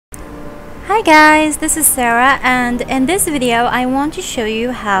Hi guys, this is Sarah, and in this video I want to show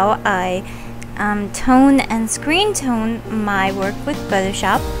you how I tone and screen tone my work with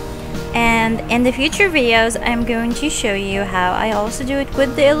Photoshop. And in the future videos I'm going to show you how I also do it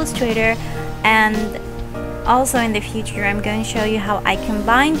with the Illustrator, and also in the future I'm going to show you how I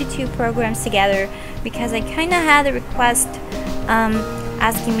combine the two programs together, because I kind of had a request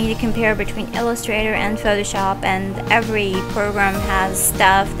asking me to compare between Illustrator and Photoshop, and every program has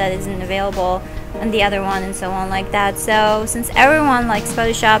stuff that isn't available on the other one and so on like that. So since everyone likes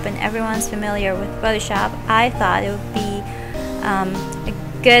Photoshop and everyone's familiar with Photoshop, I thought it would be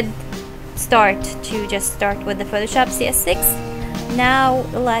a good start to just start with the Photoshop CS6. Now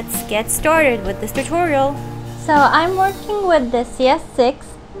let's get started with this tutorial. So I'm working with the CS6,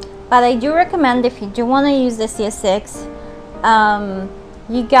 but I do recommend, if you do want to use the CS6,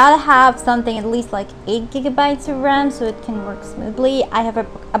 you gotta have something at least like 8 gigabytes of RAM so it can work smoothly. I have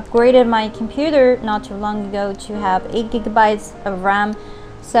upgraded my computer not too long ago to have 8 gigabytes of RAM,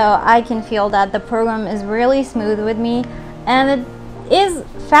 so I can feel that the program is really smooth with me, and it is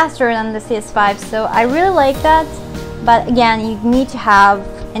faster than the CS5, so I really like that. But again, you need to have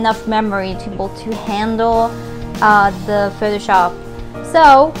enough memory to be able to handle the Photoshop.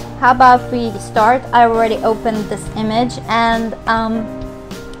 So how about if we start? I already opened this image, and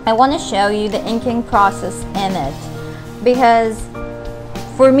I want to show you the inking process in it, because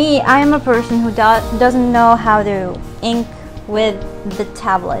for me, I am a person who doesn't know how to ink with the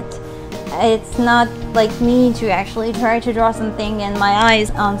tablet. It's not like me to actually try to draw something and my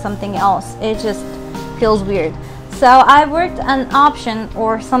eyes on something else. It just feels weird. So I worked an option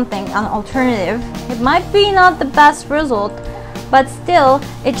or something, an alternative. It might be not the best result, but still,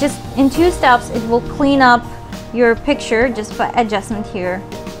 it just in 2 steps it will clean up your picture just by adjustment here,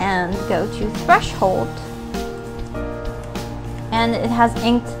 and go to threshold, and it has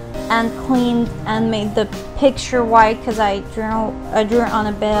inked and cleaned and made the picture white, because I drew on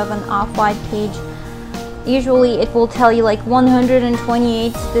a bit of an off-white page. Usually it will tell you like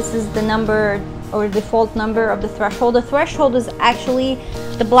 128, this is the number or default number of the threshold. The threshold is actually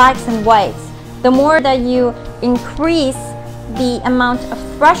the blacks and whites. The more that you increase the amount of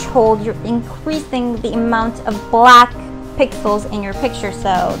threshold, you're increasing the amount of black pixels in your picture.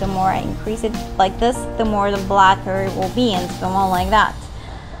 So the more I increase it like this, the more the blacker it will be, and so on like that.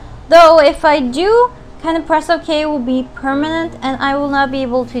 Though if I do kind of press OK, it will be permanent and I will not be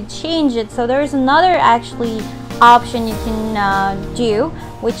able to change it. So there's another actually option you can do,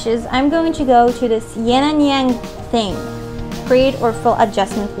 which is I'm going to go to this yin and yang thing, create or fill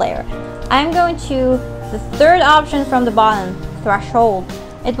adjustment layer. I'm going to the third option from the bottom, threshold.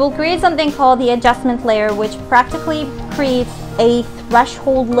 It will create something called the adjustment layer, which practically creates a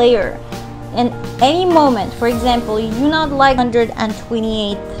threshold layer. In any moment, for example, you do not like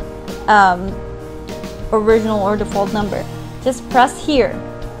 128 original or default number, just press here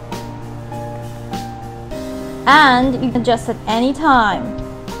and you can adjust at any time.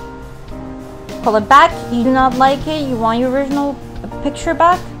 Pull it back, you do not like it, you want your original picture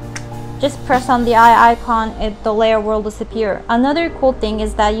back, just press on the eye icon, the layer will disappear. Another cool thing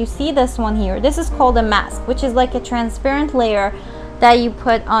is that you see this one here. This is called a mask, which is like a transparent layer that you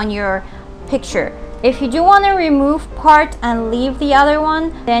put on your picture. If you do want to remove part and leave the other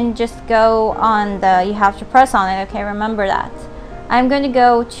one, then just go on you have to press on it, okay, remember that. I'm going to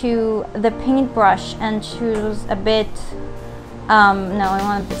go to the paintbrush and choose a bit, no, I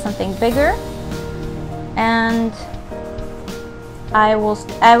want to do something bigger, and I will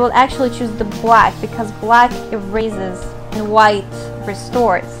actually choose the black, because black erases and white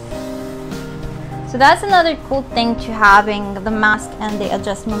restores. So that's another cool thing to having the mask and the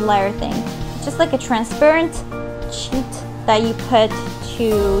adjustment layer thing. It's just like a transparent sheet that you put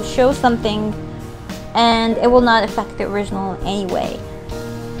to show something, and it will not affect the original in any way.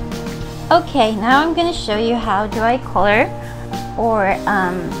 Okay, now I'm going to show you how do I color, or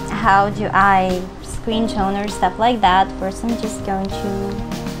how do I screen tone or stuff like that. First, I'm just going to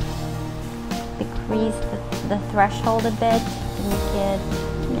decrease the threshold a bit to make it,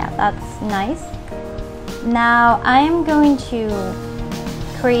 yeah, that's nice. Now I'm going to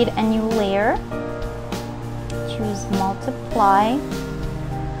create a new layer, choose multiply,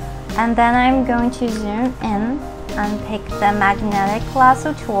 and then I'm going to zoom in and pick the magnetic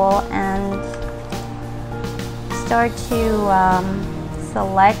lasso tool and start to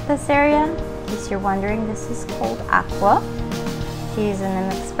select this area. In case you're wondering, this is called Aqua. She's in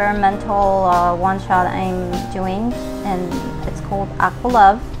an experimental one-shot I'm doing, and it's called Aqua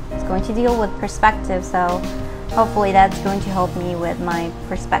Love. It's going to deal with perspective, so hopefully that's going to help me with my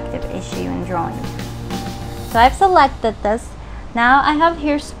perspective issue in drawing. So I've selected this. Now I have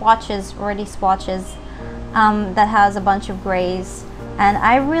here swatches, already swatches, that has a bunch of grays, and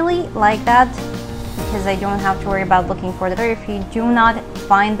I really like that because I don't have to worry about looking for the. If you do not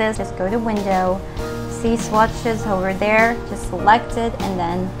find this, just go to window, see swatches over there, just select it, and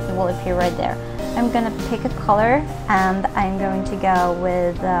then it will appear right there. I'm gonna pick a color, and I'm going to go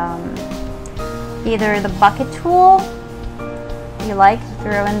with either the bucket tool, you like to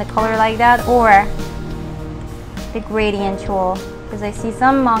throw in the color like that, or the gradient tool, because I see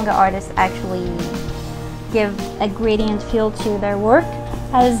some manga artists actually give a gradient feel to their work,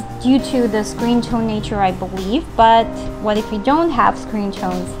 as due to the screen tone nature, I believe. But what if you don't have screen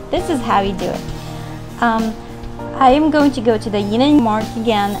tones? This is how you do it. I am going to go to the yin and mark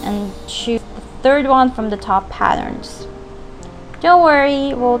again and choose the third one from the top patterns. Don't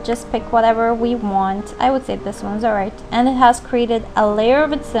worry, we'll just pick whatever we want. I would say this one's alright, and it has created a layer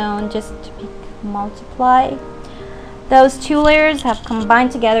of its own. Just to pick multiply. Those two layers have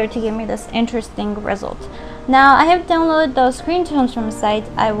combined together to give me this interesting result. Now I have downloaded those screen tones from the site.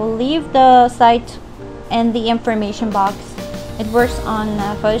 I will leave the site in the information box. It works on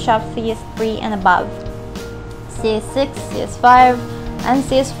Photoshop CS3 and above. CS6, CS5, and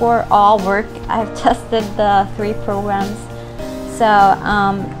CS4 all work. I've tested the 3 programs. So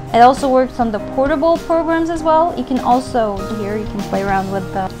it also works on the portable programs as well. You can also, here you can play around with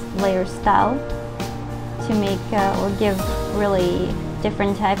the layer style to make or give really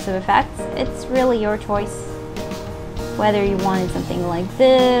different types of effects. It's really your choice whether you wanted something like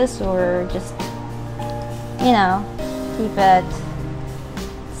this or just, you know, keep it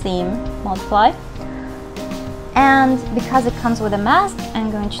same, multiply. And because it comes with a mask, I'm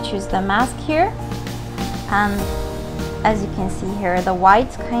going to choose the mask here. As you can see here, the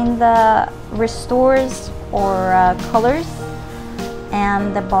white kinda restores or colors,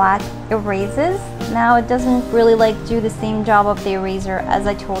 and the black erases. Now it doesn't really like do the same job of the eraser. As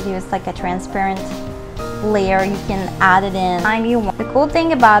I told you, it's like a transparent layer. You can add it in time you want. The cool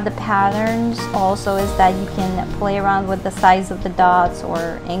thing about the patterns also is that you can play around with the size of the dots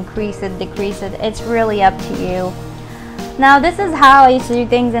or increase it, decrease it. It's really up to you. Now this is how I used to do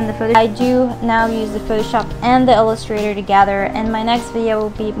things in the Photoshop. I do now use the Photoshop and the Illustrator together, and my next video will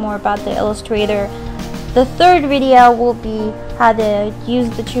be more about the Illustrator. The third video will be how to use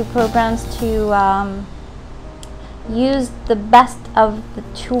the 2 programs to use the best of the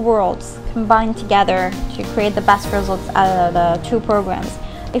 2 worlds combined together to create the best results out of the 2 programs.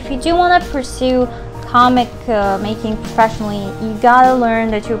 If you do want to pursue comic making professionally, you gotta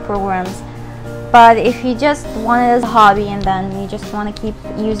learn the 2 programs. But if you just want it as a hobby and then you just want to keep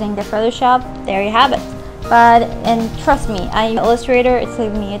using the Photoshop, there you have it. And trust me, Illustrator, it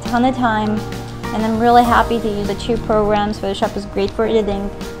saved me a ton of time, and I'm really happy to use the 2 programs. Photoshop is great for editing.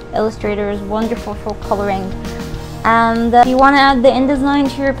 Illustrator is wonderful for coloring. And if you want to add the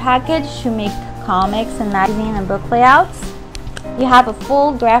InDesign to your package to make comics and magazine and book layouts, you have a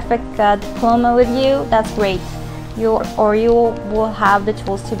full graphic diploma with you. That's great. You will have the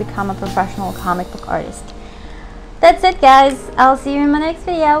tools to become a professional comic book artist. That's it, guys. I'll see you in my next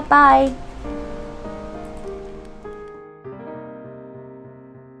video. Bye.